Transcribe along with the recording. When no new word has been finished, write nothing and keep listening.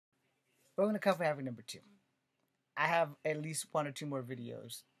We're going to cover having number two. I have at least one or two more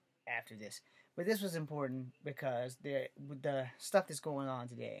videos after this. But this was important because with the stuff that's going on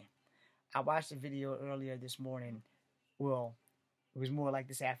today, I watched a video earlier this morning. Well, it was more like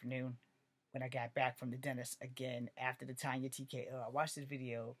this afternoon when I got back from the dentist again after the Tanya TKO. I watched this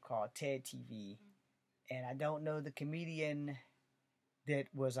video called TED TV, and I don't know the comedian that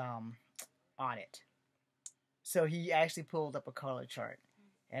was on it. So he actually pulled up a color chart,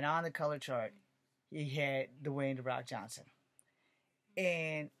 and on the color chart, he had Dwayne "The Rock" Johnson.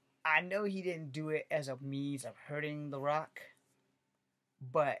 And I know he didn't do it as a means of hurting The Rock,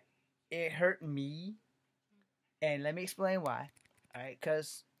 but it hurt me. And let me explain why. All right,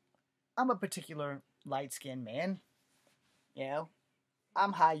 because I'm a particular light-skinned man. You know,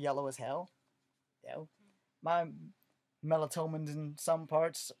 I'm high yellow as hell. You know, my melatonin in some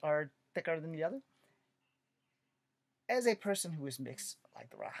parts are thicker than the other. As a person who is mixed like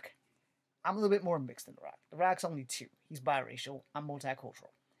The Rock, I'm a little bit more mixed than The Rock. The Rock's only two. He's biracial. I'm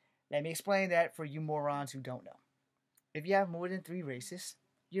multicultural. Let me explain that for you morons who don't know. If you have more than 3 races,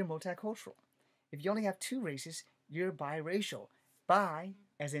 you're multicultural. If you only have 2 races, you're biracial. Bi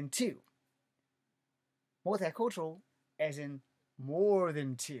as in 2. Multicultural as in more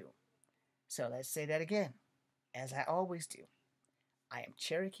than 2. So let's say that again, as I always do. I am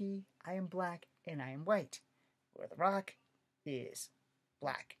Cherokee, I am black, and I am white. Where The Rock is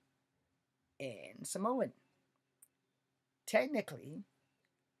black and Samoan. Technically,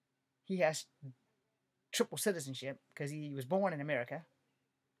 he has triple citizenship because he was born in America.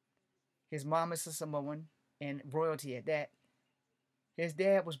 His mom is a Samoan and royalty at that. His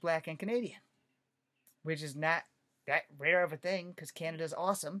dad was black and Canadian, which is not that rare of a thing because Canada's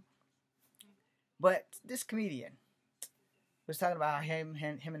awesome. But this comedian was talking about him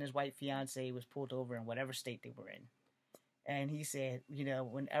and his white fiance was pulled over in whatever state they were in. And he said, you know,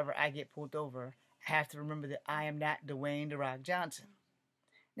 whenever I get pulled over, I have to remember that I am not Dwayne "The Rock" Johnson.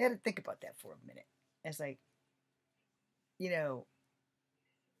 And I had to think about that for a minute. It's like, you know,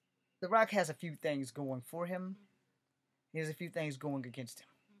 The Rock has a few things going for him. He has a few things going against him.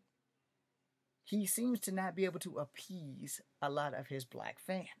 He seems to not be able to appease a lot of his black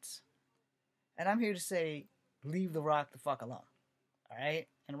fans. And I'm here to say, leave The Rock the fuck alone. Alright?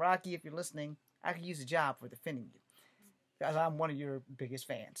 And Rocky, if you're listening, I could use a job for defending you. Because I'm one of your biggest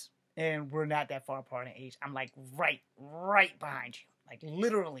fans. And we're not that far apart in age. I'm like right behind you. Like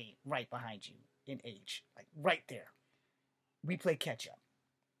literally right behind you in age. Like right there. We play catch up.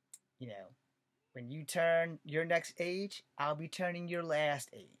 You know, when you turn your next age, I'll be turning your last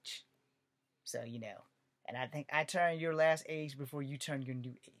age. So, you know. And I think I turn your last age before you turn your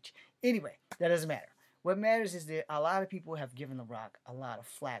new age. Anyway, that doesn't matter. What matters is that a lot of people have given The Rock a lot of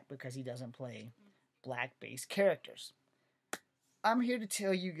flack because he doesn't play black-based characters. I'm here to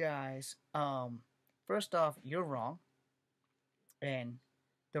tell you guys, first off, you're wrong. And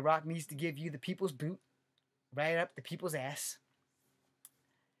The Rock needs to give you the people's boot right up the people's ass.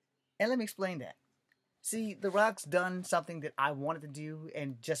 And let me explain that. See, The Rock's done something that I wanted to do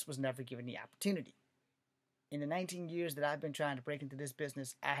and just was never given the opportunity. In the 19 years that I've been trying to break into this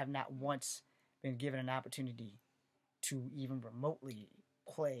business, I have not once been given an opportunity to even remotely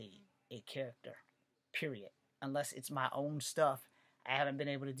play a character. Period. Unless it's my own stuff, I haven't been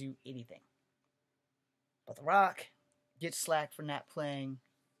able to do anything. But The Rock gets slack for not playing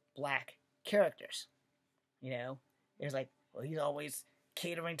black characters. You know? It's like, well, he's always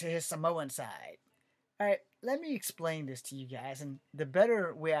catering to his Samoan side. Alright, let me explain this to you guys. And the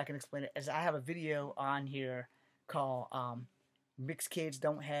better way I can explain it is I have a video on here called Mixed Kids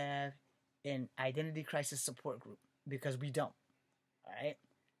Don't Have an Identity Crisis Support Group. Because we don't. Alright?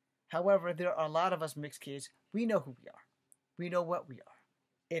 However, there are a lot of us mixed kids. We know who we are. We know what we are.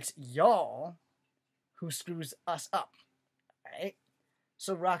 It's y'all who screws us up. Alright?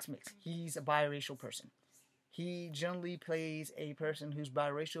 So Rock's mixed. He's a biracial person. He generally plays a person who's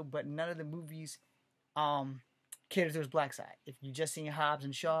biracial, but none of the movies cater to his black side. If you just seen Hobbs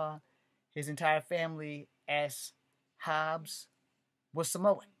and Shaw, his entire family as Hobbs was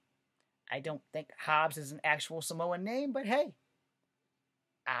Samoan. I don't think Hobbs is an actual Samoan name, but hey,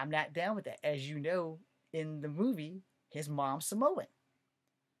 I'm not down with that. As you know, in the movie, his mom's Samoan.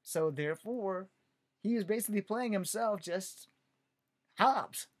 So therefore, he was basically playing himself, just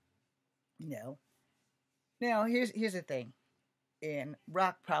Hobbs. You know. Now, here's the thing. And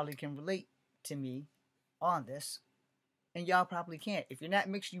Rock probably can relate to me on this. And y'all probably can't. If you're not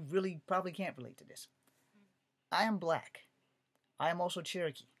mixed, you really probably can't relate to this. I am black. I am also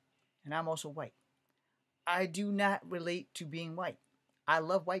Cherokee. And I'm also white. I do not relate to being white. I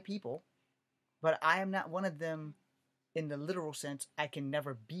love white people. But I am not one of them in the literal sense, I can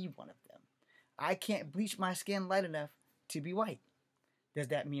never be one of them. I can't bleach my skin light enough to be white. Does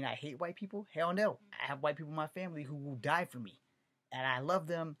that mean I hate white people? Hell no. I have white people in my family who will die for me. And I love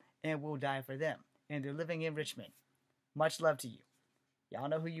them and will die for them. And they're living in Richmond. Much love to you. Y'all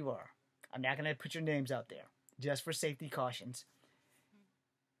know who you are. I'm not going to put your names out there. Just for safety cautions.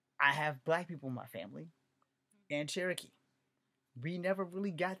 I have black people in my family. And Cherokee. We never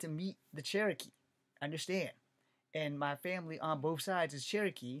really got to meet the Cherokee. Understand? And my family on both sides is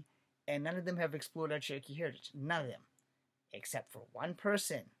Cherokee. And none of them have explored our Cherokee heritage. None of them. Except for one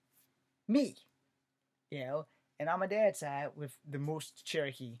person. Me. You know? And on my dad's side, with the most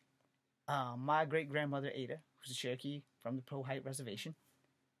Cherokee, my great-grandmother Ada, who's a Cherokee from the Pearl Heights Reservation.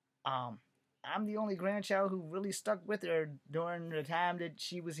 I'm the only grandchild who really stuck with her during the time that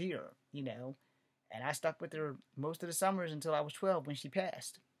she was here, you know. And I stuck with her most of the summers until I was 12 when she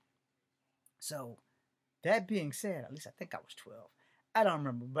passed. So, that being said, at least I think I was 12. I don't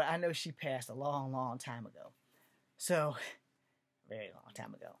remember, but I know she passed a long, long time ago. So, very long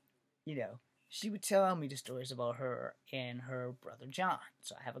time ago. You know, she would tell me the stories about her and her brother John.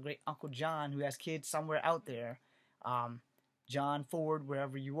 So I have a great Uncle John who has kids somewhere out there. John Ford,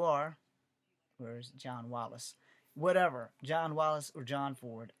 wherever you are. Where's John Wallace? Whatever. John Wallace or John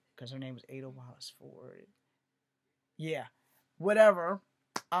Ford. Because her name was Ada Wallace Ford. Yeah. Whatever.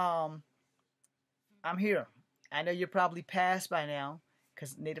 I'm here. I know you're probably past by now.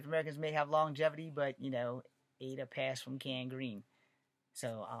 Because Native Americans may have longevity. But, you know, Ada passed from gangrene.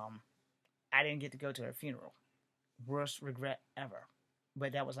 So, I didn't get to go to her funeral. Worst regret ever.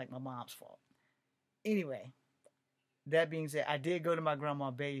 But that was like my mom's fault. Anyway, that being said, I did go to my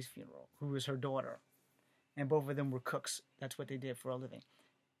grandma Bay's funeral, who was her daughter. And both of them were cooks. That's what they did for a living.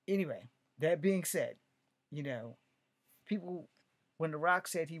 Anyway, that being said, you know, people, when The Rock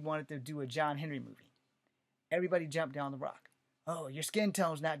said he wanted to do a John Henry movie, everybody jumped down The Rock. Oh, your skin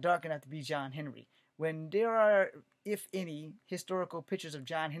tone's not dark enough to be John Henry. When there are, if any, historical pictures of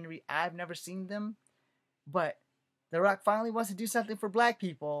John Henry, I've never seen them. But The Rock finally wants to do something for black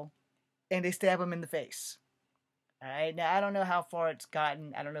people, and they stab him in the face. Alright, now I don't know how far it's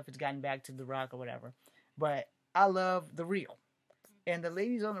gotten. I don't know if it's gotten back to The Rock or whatever. But I love The Real. And the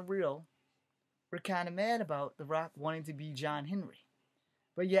ladies on The Real were kind of mad about The Rock wanting to be John Henry.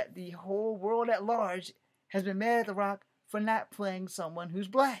 But yet the whole world at large has been mad at The Rock for not playing someone who's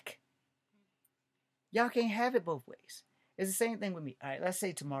black. Y'all can't have it both ways. It's the same thing with me. Alright, let's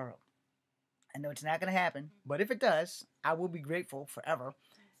say tomorrow. I know it's not going to happen, but if it does, I will be grateful forever.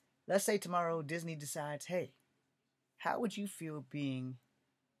 Let's say tomorrow Disney decides, hey, how would you feel being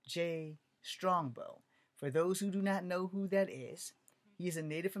Jay Strongbow? For those who do not know who that is, he is a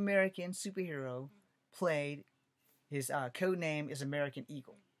Native American superhero played. His code name is American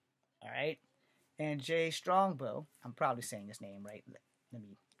Eagle. Alright? And Jay Strongbow, I'm probably saying his name right. Let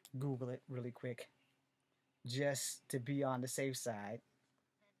me Google it really quick. Just to be on the safe side.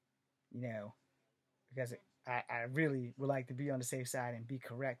 You know, because I really would like to be on the safe side and be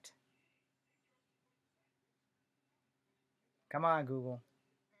correct. Come on, Google.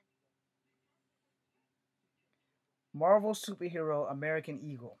 Marvel superhero American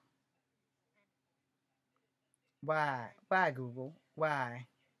Eagle. Why? Why, Google? Why?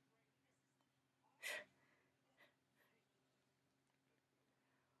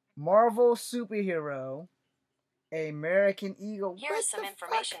 Marvel superhero American Eagle. Here is some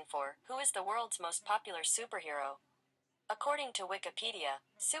information for who is the world's most popular superhero. According to Wikipedia,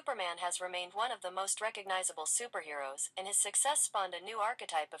 Superman has remained one of the most recognizable superheroes, and his success spawned a new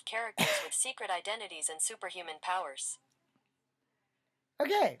archetype of characters with secret identities and superhuman powers.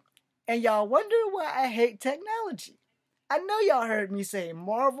 Okay, and y'all wonder why I hate technology. I know y'all heard me say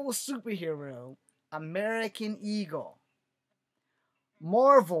Marvel superhero American Eagle.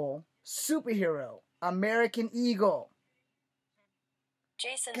 Marvel superhero American Eagle.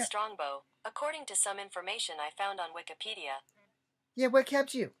 Jason Strongbow, according to some information I found on Wikipedia. Yeah, what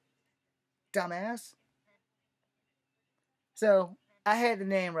kept you? Dumbass. So, I had the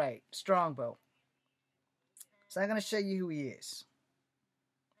name right, Strongbow. So I'm going to show you who he is.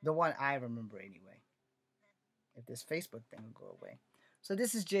 The one I remember anyway. If this Facebook thing will go away. So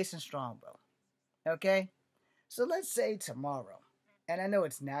this is Jason Strongbow. Okay? So let's say tomorrow. And I know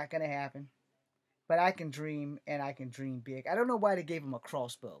it's not going to happen. But I can dream, and I can dream big. I don't know why they gave him a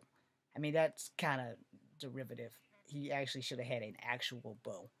crossbow. I mean, that's kind of derivative. He actually should have had an actual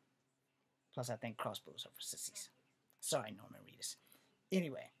bow. Plus, I think crossbows are for sissies. Sorry, Norman Reedus.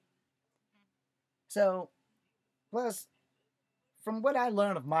 Anyway. So, plus, from what I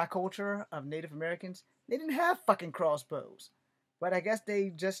learned of my culture, of Native Americans, they didn't have fucking crossbows. But I guess they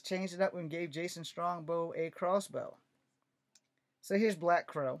just changed it up and gave Jason Strongbow a crossbow. So here's Black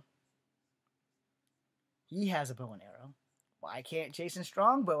Crow. He has a bow and arrow. Why can't Jason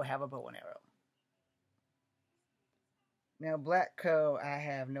Strongbow have a bow and arrow? Now, Black Crow, I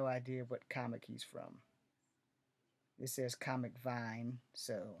have no idea what comic he's from. It says Comic Vine,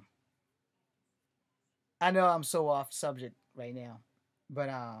 so I know I'm so off subject right now, but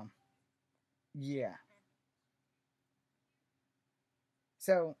yeah.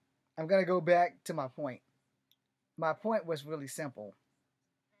 So I'm gonna go back to my point. My point was really simple.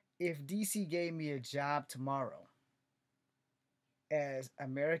 If DC gave me a job tomorrow as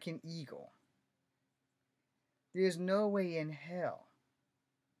American Eagle, there's no way in hell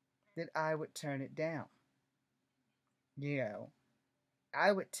that I would turn it down. You know,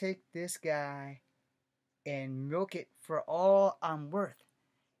 I would take this guy and milk it for all I'm worth.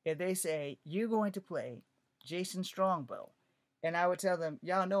 If they say, you're going to play Jason Strongbow, and I would tell them,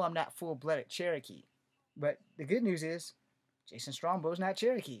 y'all know I'm not full-blooded Cherokee. But the good news is, Jason Strongbow's not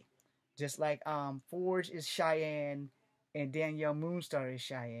Cherokee. Just like Forge is Cheyenne and Danielle Moonstar is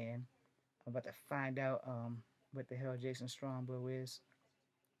Cheyenne. I'm about to find out what the hell Jason Strongbow is.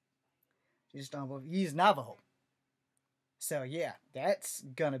 Jason Strongbow, he's Navajo. So yeah, that's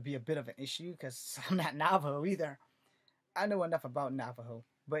gonna be a bit of an issue because I'm not Navajo either. I know enough about Navajo,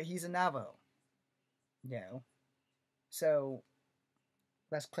 but he's a Navajo. You know. So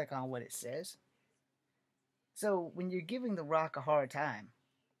let's click on what it says. So when you're giving The Rock a hard time,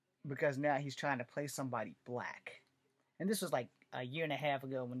 because now he's trying to play somebody black, and this was like a year and a half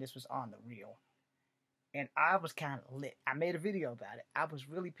ago when this was on the reel, and I was kind of lit. I made a video about it. I was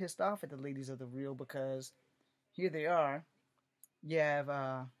really pissed off at the ladies of the reel because here they are. You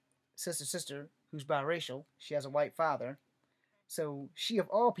have sister who's biracial. She has a white father, so she of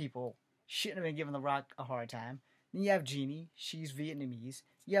all people shouldn't have been giving The Rock a hard time. Then you have Jeannie, she's Vietnamese.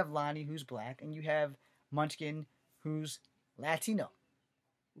 You have Lonnie, who's black, and you have Munchkin, who's Latino,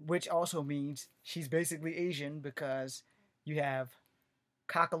 which also means she's basically Asian because you have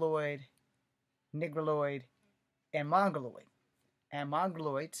Cockaloid, Negroloid, and Mongoloid. And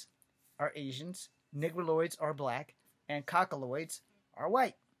Mongoloids are Asians, Negroloids are black, and Cockaloids are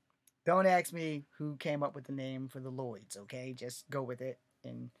white. Don't ask me who came up with the name for the Lloyds, okay? Just go with it,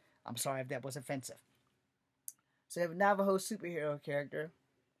 and I'm sorry if that was offensive. So you have a Navajo superhero character,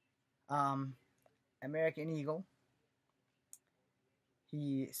 American Eagle.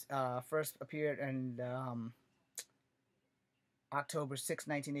 He first appeared in October 6,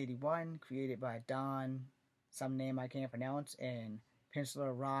 1981, created by Don, some name I can't pronounce, and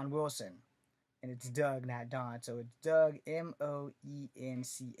penciler Ron Wilson. And it's Doug, not Don. So it's Doug, Moench.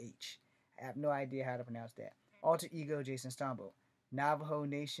 I have no idea how to pronounce that. Alter ego, Jason Strongbow. Navajo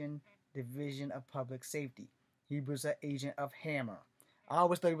Nation, Division of Public Safety. He was an agent of Hammer. I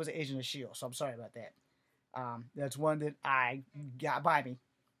always thought he was an agent of S.H.I.E.L.D., so I'm sorry about that. That's one that I got by me.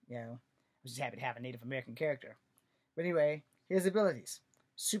 You know, I was just happy to have a Native American character. But anyway, his abilities.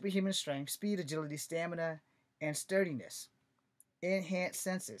 Superhuman strength, speed, agility, stamina, and sturdiness. Enhanced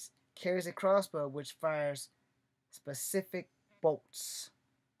senses. Carries a crossbow which fires specific bolts.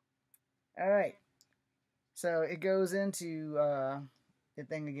 Alright. So it goes into the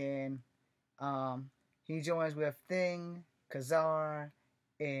thing again. He joins with Thing, Kazar,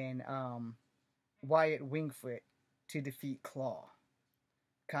 and Wyatt Wingfoot to defeat Claw.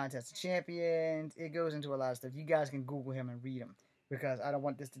 Contest of Champions. It goes into a lot of stuff. You guys can Google him and read him because I don't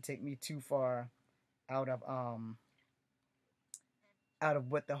want this to take me too far out of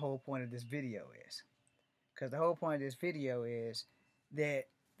what the whole point of this video is. Because the whole point of this video is that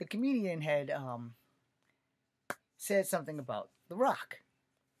the comedian had said something about The Rock,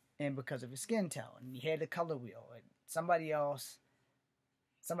 and because of his skin tone, and he had the color wheel, and somebody else,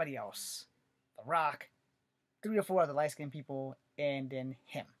 The Rock, 3 or 4 other light-skinned people, and then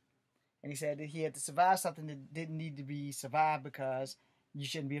him. And he said that he had to survive something that didn't need to be survived because you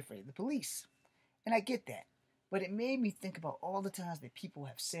shouldn't be afraid of the police. And I get that. But it made me think about all the times that people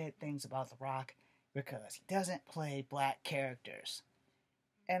have said things about The Rock because he doesn't play black characters.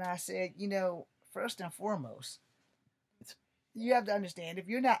 And I said, you know, first and foremost, you have to understand, if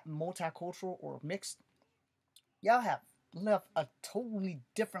you're not multicultural or mixed, y'all have lived a totally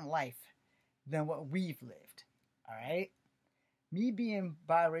different life than what we've lived. Alright? Me being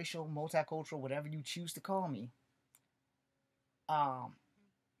biracial, multicultural, whatever you choose to call me,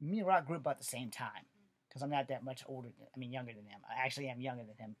 me and Rock grew up about the same time. Because I'm not that much younger than him. I actually am younger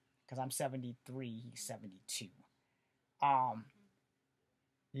than him. Because I'm 73, he's 72. You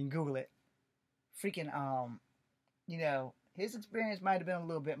can Google it. Freaking, you know, his experience might have been a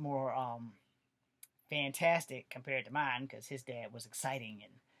little bit more, fantastic compared to mine. Because his dad was exciting.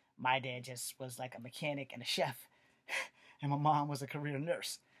 And my dad just was like a mechanic and a chef. and my mom was a career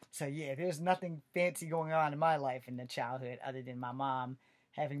nurse. So yeah, there's nothing fancy going on in my life in the childhood other than my mom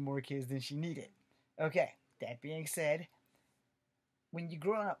having more kids than she needed. Okay, that being said, when you're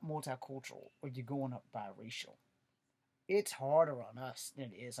growing up multicultural or you're growing up biracial, it's harder on us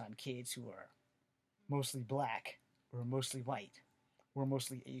than it is on kids who are mostly black or mostly white or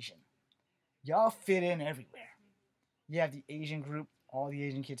mostly Asian. Y'all fit in everywhere. You have the Asian group, all the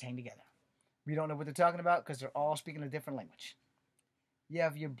Asian kids hang together. We don't know what they're talking about because they're all speaking a different language. You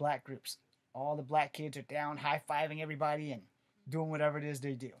have your black groups. All the black kids are down high fiving everybody and doing whatever it is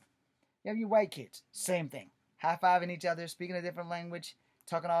they do. You have your white kids, same thing. High fiving each other, speaking a different language,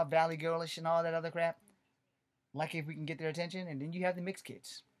 talking all valley girlish and all that other crap. Like if we can get their attention. And then you have the mixed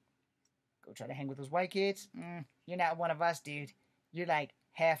kids. Go try to hang with those white kids. You're not one of us, dude. You're like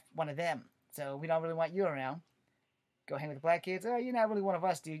half one of them. So we don't really want you around. Go hang with the black kids. Oh, you're not really one of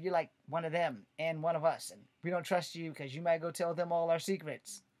us, dude. You're like one of them and one of us. And we don't trust you because you might go tell them all our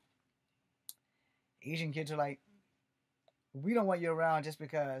secrets. Asian kids are like, we don't want you around just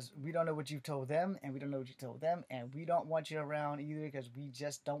because we don't know what you've told them, and we don't know what you told them, and we don't want you around either because we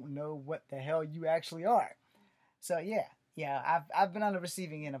just don't know what the hell you actually are. So yeah, I've been on the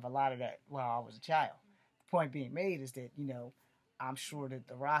receiving end of a lot of that while I was a child. The point being made is that, I'm sure that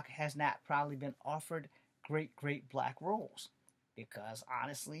The Rock has not probably been offered great black roles because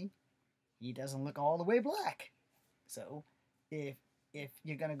honestly, he doesn't look all the way black. So if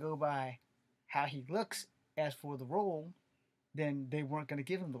you're gonna go by how he looks as for the role, then they weren't going to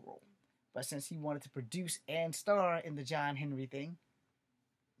give him the role. But since he wanted to produce and star in the John Henry thing,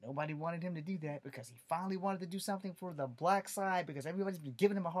 nobody wanted him to do that because he finally wanted to do something for the black side because everybody's been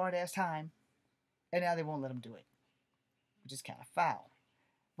giving him a hard-ass time, and now they won't let him do it, which is kind of foul.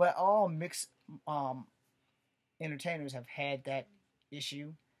 But all mixed entertainers have had that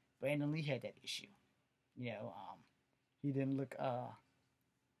issue. Brandon Lee had that issue. He didn't look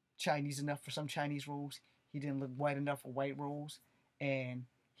Chinese enough for some Chinese roles. He didn't look white enough for white roles, and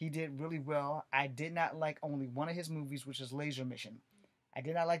he did really well. I did not like only one of his movies, which was Laser Mission. I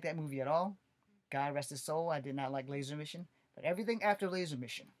did not like that movie at all. God rest his soul, I did not like Laser Mission. But everything after Laser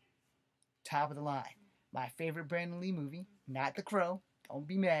Mission, top of the line. My favorite Brandon Lee movie, not The Crow. Don't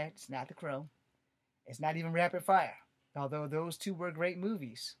be mad, it's not The Crow. It's not even Rapid Fire, although those two were great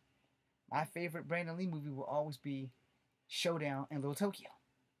movies. My favorite Brandon Lee movie will always be Showdown in Little Tokyo.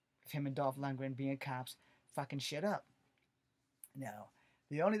 With him and Dolph Lundgren being cops, fucking shit up. No,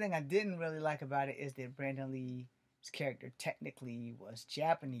 the only thing I didn't really like about it is that Brandon Lee's character technically was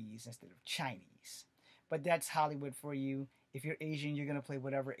Japanese instead of Chinese. But that's Hollywood for you. If you're Asian, you're going to play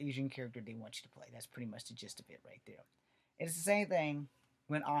whatever Asian character they want you to play. That's pretty much the gist of it right there. And it's the same thing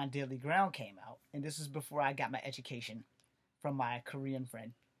when On Deadly Ground came out. And this is before I got my education from my Korean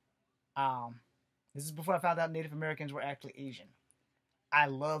friend. This is before I found out Native Americans were actually Asian. I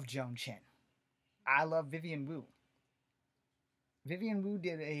love Joan Chen. I love Vivian Wu. Vivian Wu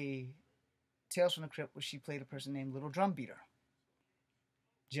did a Tales from the Crypt where she played a person named Little Drum Beater.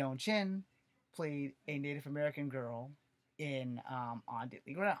 Joan Chen played a Native American girl in On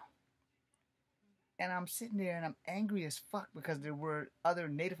Deadly Ground. And I'm sitting there and I'm angry as fuck because there were other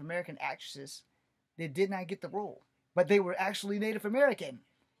Native American actresses that did not get the role. But they were actually Native American.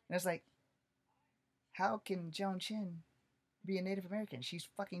 And it's like, how can Joan Chen be a Native American? She's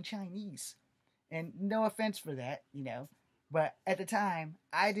fucking Chinese. And no offense for that, but at the time,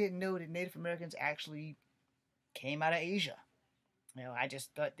 I didn't know that Native Americans actually came out of Asia. I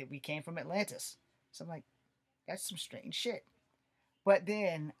just thought that we came from Atlantis. So I'm like, that's some strange shit. But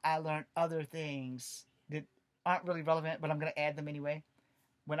then I learned other things that aren't really relevant, but I'm going to add them anyway.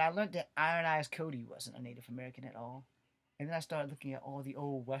 When I learned that Iron Eyes Cody wasn't a Native American at all, and then I started looking at all the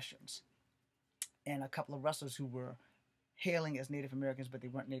old Westerns, and a couple of wrestlers who were hailing as Native Americans, but they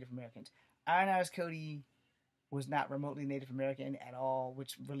weren't Native Americans. Iron Eyes Cody was not remotely Native American at all,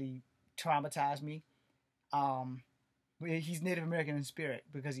 which really traumatized me. He's Native American in spirit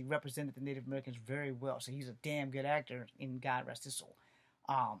because he represented the Native Americans very well. So he's a damn good actor, in God rest his soul.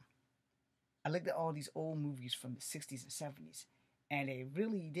 I looked at all these old movies from the 60s and 70s, and they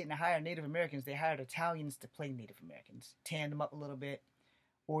really didn't hire Native Americans. They hired Italians to play Native Americans, tanned them up a little bit,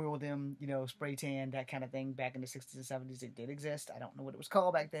 oil them, spray tan, that kind of thing. Back in the 60s and 70s, it did exist. I don't know what it was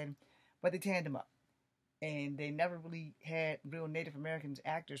called back then, but they tanned them up. And they never really had real Native Americans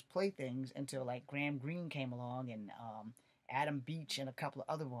actors play things until like Graham Greene came along and Adam Beach and a couple of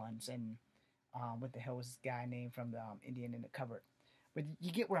other ones. And what the hell was this guy named from the Indian in the Cupboard? But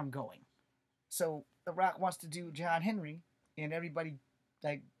you get where I'm going. So The Rock wants to do John Henry, and everybody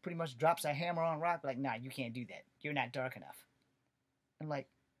like pretty much drops a hammer on Rock. Like, nah, you can't do that. You're not dark enough. And like,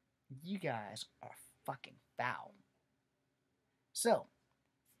 you guys are fucking foul. So,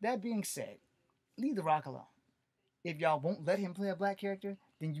 that being said, leave The Rock alone. If y'all won't let him play a black character,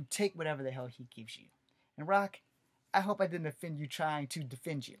 then you take whatever the hell he gives you. And Rock, I hope I didn't offend you trying to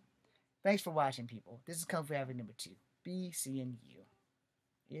defend you. Thanks for watching, people. This is Kung Fu Avenue number 2. Be seeing you.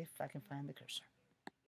 If I can find the cursor.